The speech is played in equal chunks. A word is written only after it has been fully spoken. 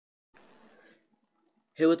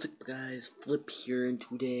Hey, what's up, guys? Flip here, and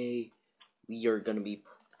today we are gonna be,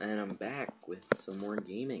 and I'm back with some more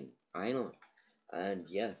gaming, finally. And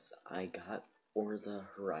yes, I got Forza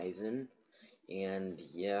Horizon, and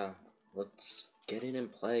yeah, let's get in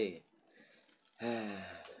and play.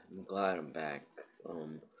 I'm glad I'm back.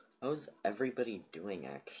 How's everybody doing,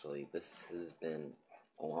 actually? This has been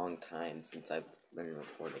a long time since I've been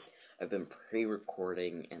recording. I've been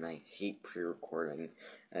pre-recording, and I hate pre-recording,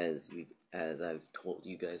 as I've told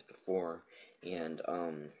you guys before, and,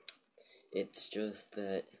 it's just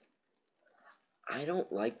that I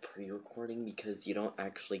don't like pre-recording because you don't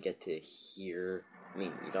actually get to hear,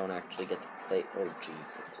 you don't actually get to play. Oh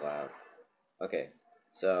jeez, it's loud. Okay,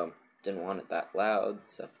 so, didn't want it that loud,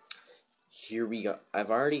 so here we go. I've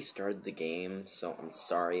already started the game, so I'm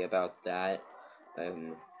sorry about that.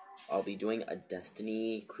 I'll be doing a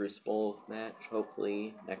Destiny Crucible match,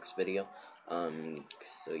 hopefully, next video.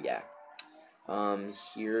 So yeah.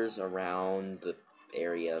 Here's around the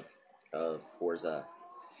area of Forza.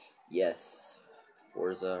 Yes,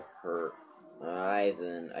 Forza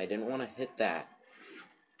Horizon. I didn't want to hit that.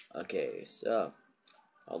 Okay, so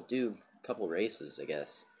I'll do a couple races, I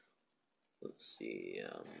guess. Let's see,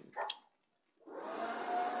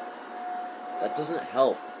 that doesn't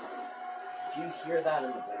help. If you hear that in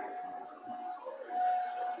the background.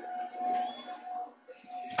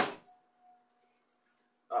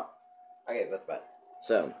 Oh, okay, that's bad.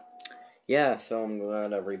 So, yeah, so I'm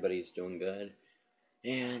glad everybody's doing good.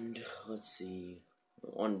 And, let's see. I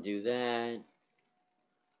want to do that.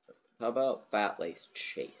 How about Fat Lace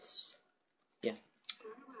Chase? Yeah.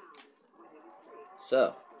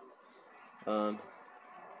 So,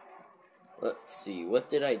 let's see. What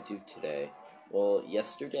did I do today? Well,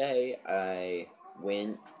 yesterday I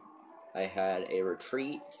had a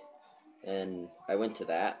retreat, and I went to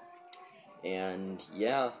that. And,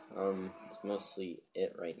 yeah, it's mostly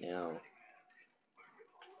it right now.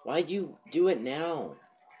 Why'd you do it now?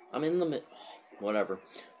 I'm in the whatever.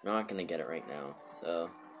 I'm not gonna get it right now. So,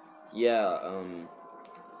 yeah,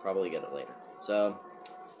 probably get it later. So,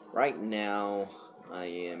 right now, I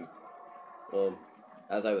am, well,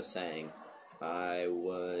 as I was saying, I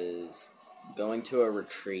was going to a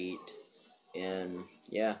retreat, and,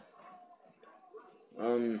 yeah,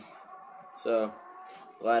 so,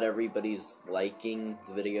 glad everybody's liking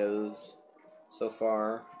the videos so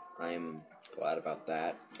far. I'm glad about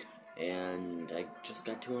that. And I just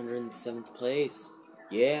got 207th place.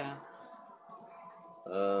 Yeah.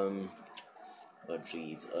 Oh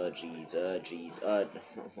jeez,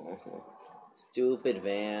 stupid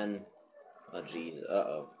van. Oh jeez,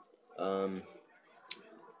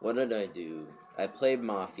 what did I do? I played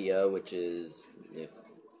Mafia, which is, if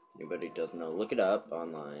anybody doesn't know, look it up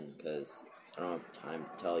online, because I don't have time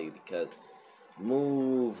to tell you, because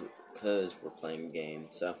we're playing a game,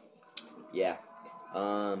 so, yeah.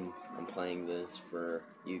 I'm playing this for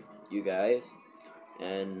you guys,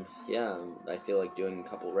 and yeah, I feel like doing a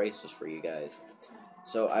couple races for you guys.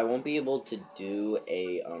 So I won't be able to do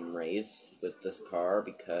a race with this car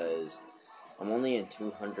because I'm only in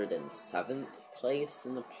 207th place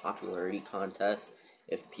in the popularity contest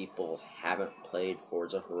if people haven't played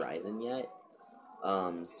Forza Horizon yet.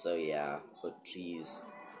 So yeah, but jeez.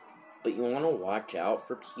 But you want to watch out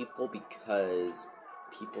for people because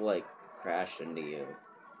people, like, crash into you.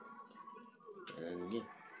 And yeah.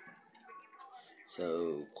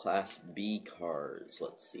 So, Class B cars,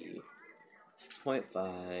 let's see.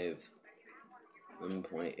 6.5,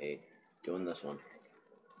 1.8. Doing this one.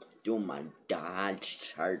 Doing my Dodge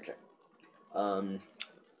Charger.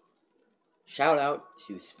 Shout out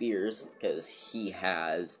to Spears, because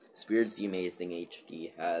Spears the Amazing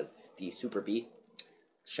HD has the Super B.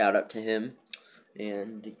 Shout out to him.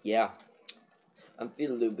 And yeah, I'm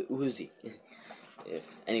feeling a little bit woozy.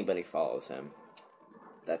 If anybody follows him,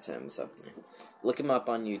 that's him. So look him up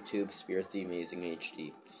on YouTube, Spears the Amazing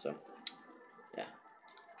HD. So yeah.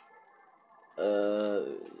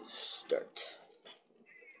 Start.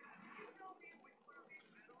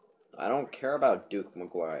 I don't care about Duke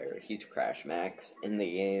McGuire. He's Crash Max in the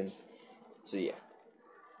game. So yeah.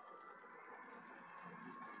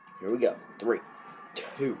 Here we go. 3,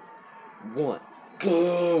 2, 1.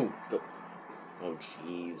 Go! Go. Oh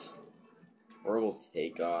jeez. Horrible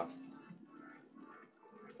takeoff.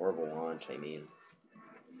 Horrible launch, I mean.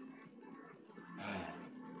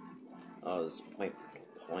 Oh, this point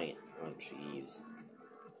to point. Oh jeez.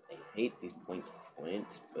 I hate these point to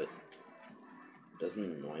points, but it doesn't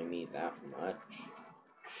annoy me that much.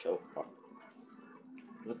 Show up.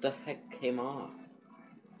 What the heck came off?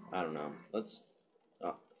 I don't know. Let's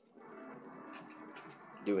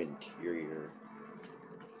do interior.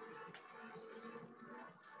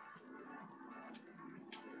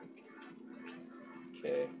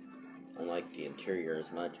 Okay. I don't like the interior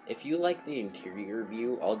as much. If you like the interior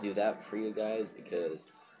view, I'll do that for you guys because...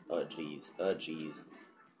 Oh, jeez. Oh, jeez.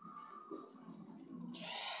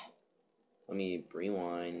 Let me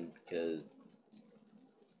rewind because...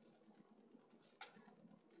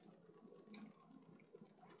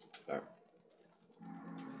 Alright.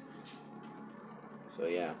 So,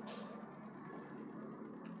 yeah.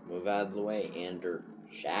 Move out of the way, Ander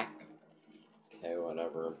Shack. Okay,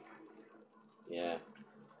 whatever. Yeah.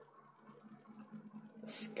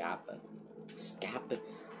 Scappa. Scappa.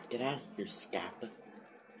 Get out of here, Scappa.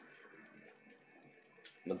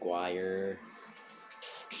 McGuire.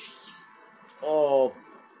 Oh,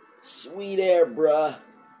 sweet air, bruh.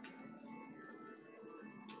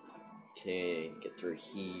 Okay, get through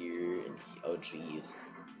here. And oh, jeez.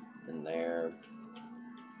 And there.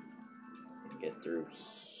 Get through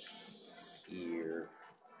here.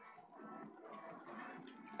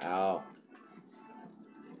 Ow.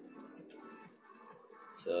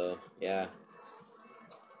 So, yeah.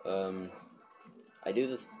 I do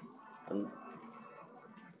this.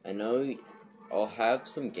 I know I'll have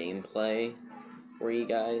some gameplay for you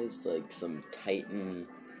guys, like some Titan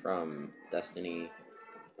from Destiny.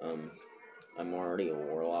 I'm already a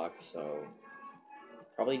Warlock, so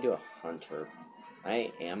probably do a Hunter.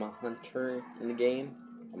 I am a Hunter in the game.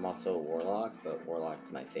 I'm also a Warlock, but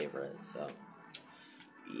Warlock's my favorite, so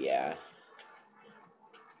yeah.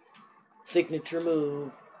 Signature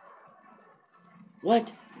move.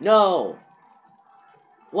 What? No!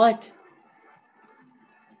 What?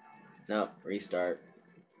 No, restart.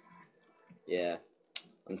 Yeah,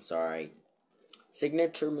 I'm sorry.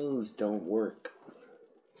 Signature moves don't work.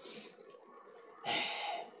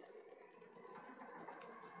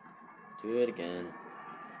 Do it again.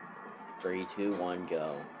 3, 2, 1,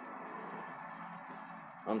 go.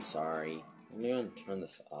 I'm sorry. I'm gonna turn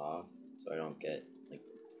this off so I don't get, like,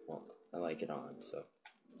 well, I like it on, so.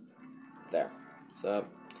 There. So,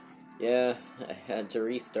 yeah, I had to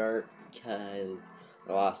restart because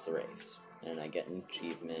I lost the race. And I get an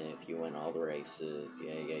achievement if you win all the races.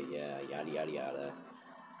 Yeah, yada, yada, yada.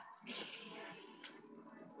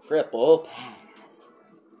 Triple pass.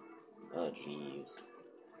 Oh, jeez.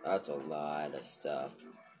 That's a lot of stuff.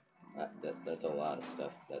 That's a lot of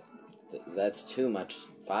stuff. That's too much.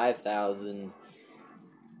 5,000.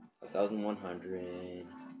 5,100.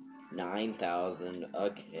 9,000.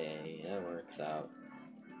 Okay, that works out.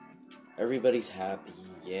 Everybody's happy.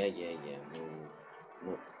 Yeah.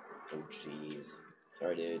 Move. Oh, jeez.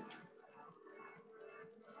 Sorry, dude.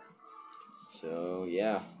 So,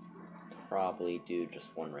 yeah. Probably do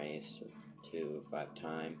just one race or 2 if I have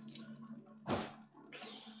time.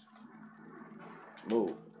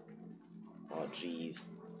 Move. Oh, jeez.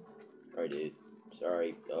 Sorry, dude.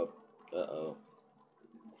 Sorry. Oh, uh-oh.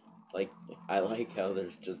 I like how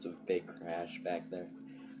there's just a big crash back there.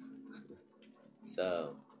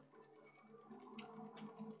 So,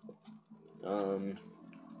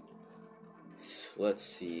 let's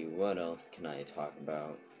see, what else can I talk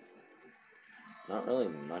about? Not really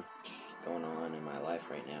much going on in my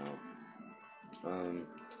life right now.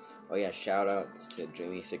 Oh yeah, shoutouts to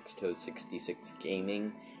Jamie6Toe66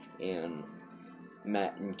 Gaming and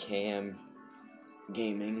Matt and Cam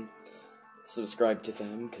Gaming. Subscribe to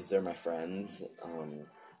them, because they're my friends.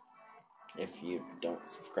 If you don't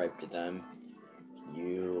subscribe to them,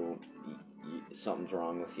 you something's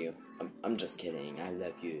wrong with you. I'm just kidding. I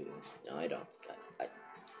love you. No, I don't.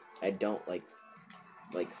 I don't like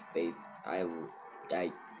faith. I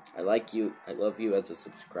like you. I love you as a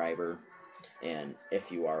subscriber, and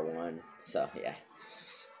if you are one. So yeah,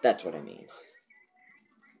 that's what I mean.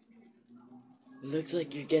 Looks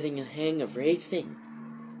like you're getting a hang of racing.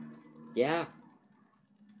 Yeah.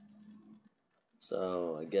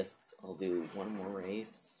 So I guess I'll do one more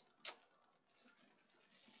race.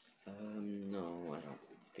 No, I don't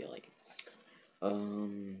feel like it.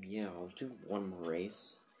 Yeah, I'll do one more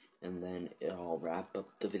race, and then I'll wrap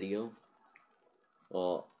up the video.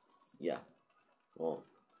 Well, yeah.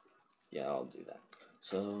 Yeah, I'll do that.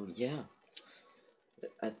 So, yeah.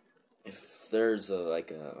 If there's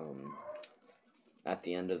at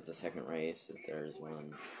the end of the second race, if there's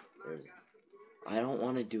one, I don't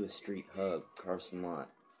want to do a street hug, Carson Lot.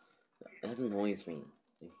 That annoys me.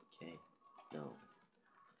 Okay, no.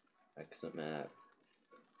 Exit map.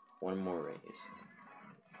 One more race.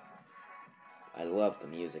 I love the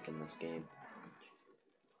music in this game.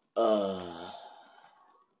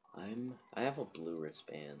 I have a blue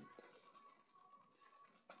wristband.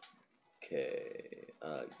 Okay,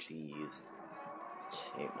 jeez.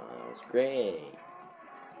 8 miles. Great.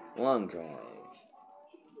 Long drive.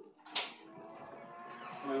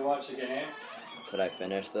 Can we watch the game? Could I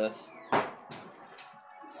finish this? How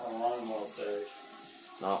long will it take?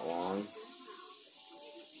 Not long.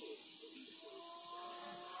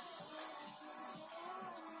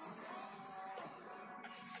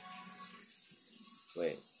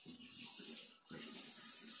 Wait.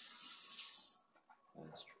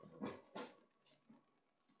 That's true.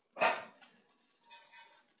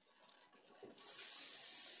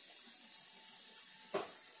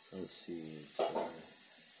 Let's see.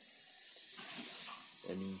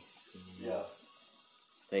 Anything? Yeah.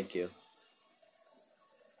 Thank you.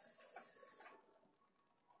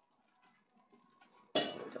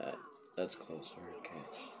 That's closer. Okay.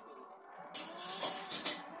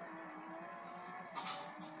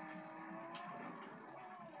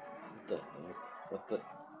 What the heck? What the?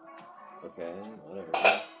 Okay, whatever.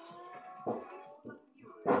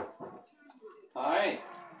 Hi.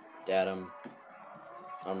 Dad,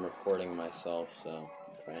 I'm recording myself, so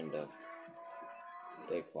I'm trying to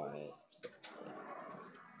stay quiet.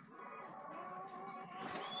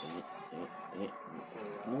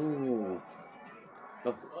 Move.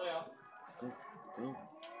 Go. Leo. Go.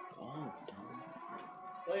 Tom.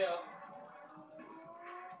 Leo.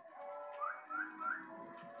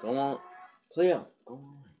 Go on. Cleo, go on.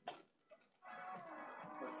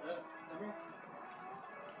 What's that? Come here.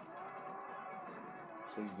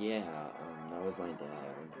 So yeah, that was my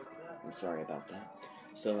dad. I'm sorry about that.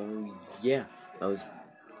 So yeah, that was,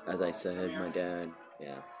 as I said, my dad.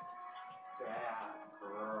 Yeah. Bad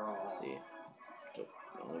girl. See,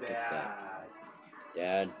 don't look at that,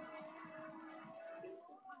 Dad.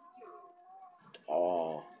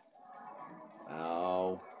 Oh.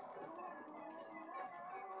 Ow.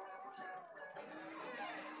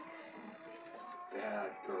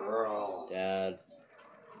 Bad girl. Dad.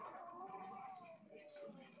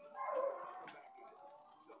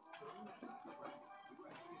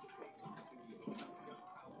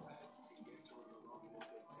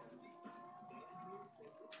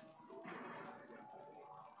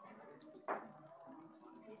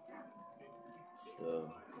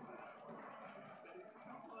 So.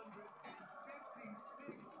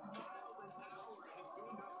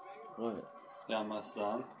 What? You almost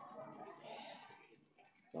done?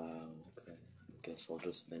 Wow, okay. Guess I'll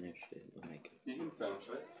just finish it when I can. You can finish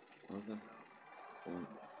it. Okay.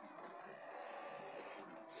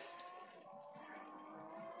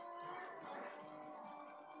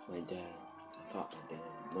 My dad, I thought my dad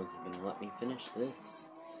wasn't gonna let me finish this.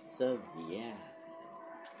 So, yeah.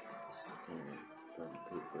 It's kind of a party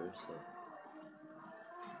pooper, so.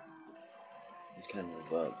 He's kind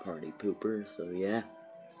of a party pooper, so yeah.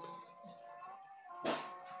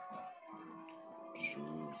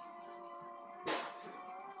 Jeez.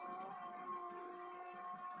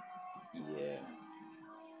 Yeah.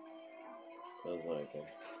 That's what I care.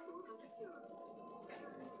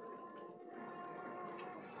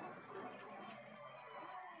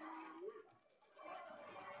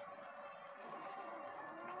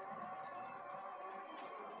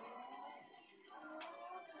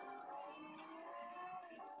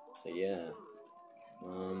 So yeah.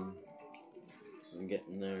 I'm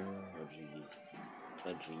getting there. Oh jeez.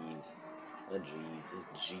 Oh jeez. Oh jeez. Oh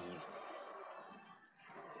jeez.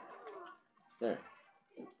 There.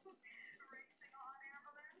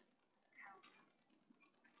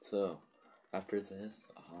 So, after this,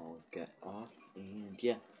 I'll get off, and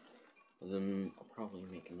yeah, then I'll probably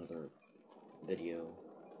make another video,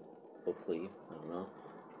 hopefully, I don't know.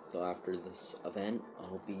 So after this event,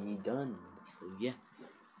 I'll be done, so yeah.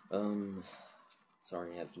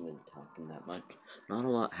 Sorry I haven't been talking that much. Not a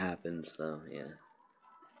lot happened, so yeah.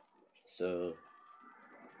 So,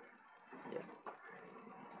 yeah.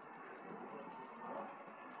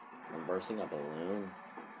 I'm bursting a balloon.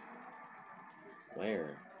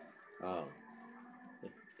 Where? Oh.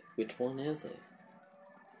 Which one is it?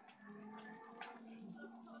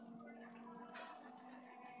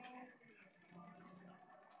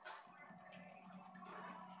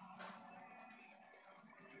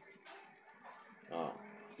 Oh,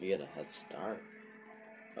 you get a head start.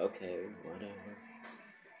 Okay, whatever.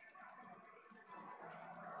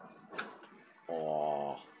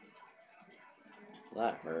 Aw.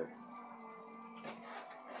 That hurt.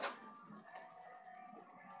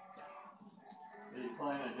 Are you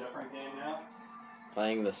playing a different game now?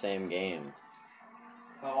 Playing the same game.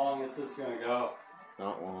 How long is this gonna go?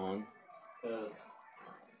 Not long. Because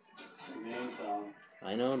the game's on.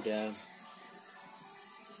 I know, Dad.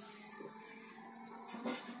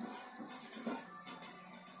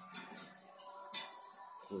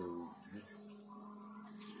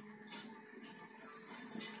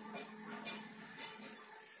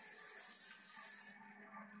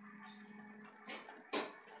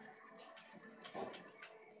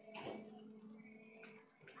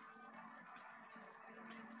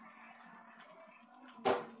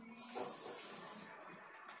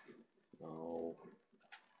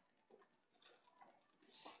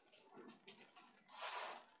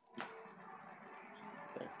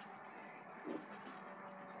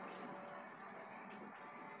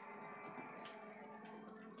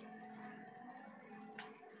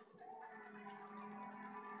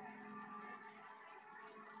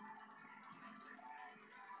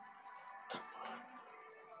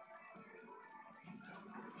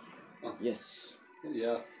 Yes.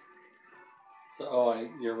 Yes. So, oh,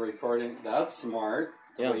 you're recording. That's smart,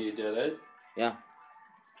 the Yeah. way you did it. Yeah.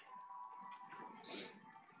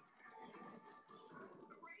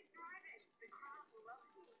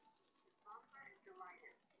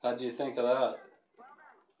 How do you think of that?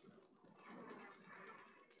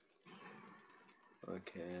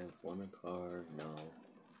 Okay, I've won a car. No.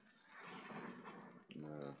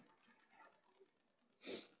 No.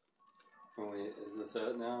 Is this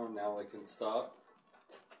it now? Now we can stop?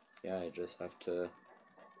 Yeah, I just have to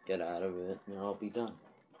get out of it and I'll be done.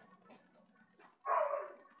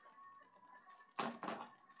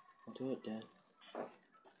 I'll do it, Dad.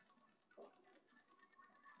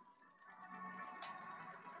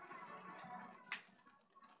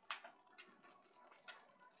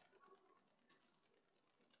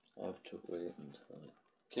 I have to wait until it...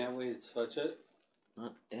 Can't we switch it?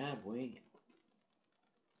 Not Dad, wait.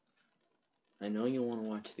 I know you want to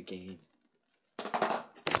watch the game. Why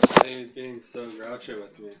are you being so grouchy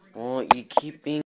with me? Well, you keep being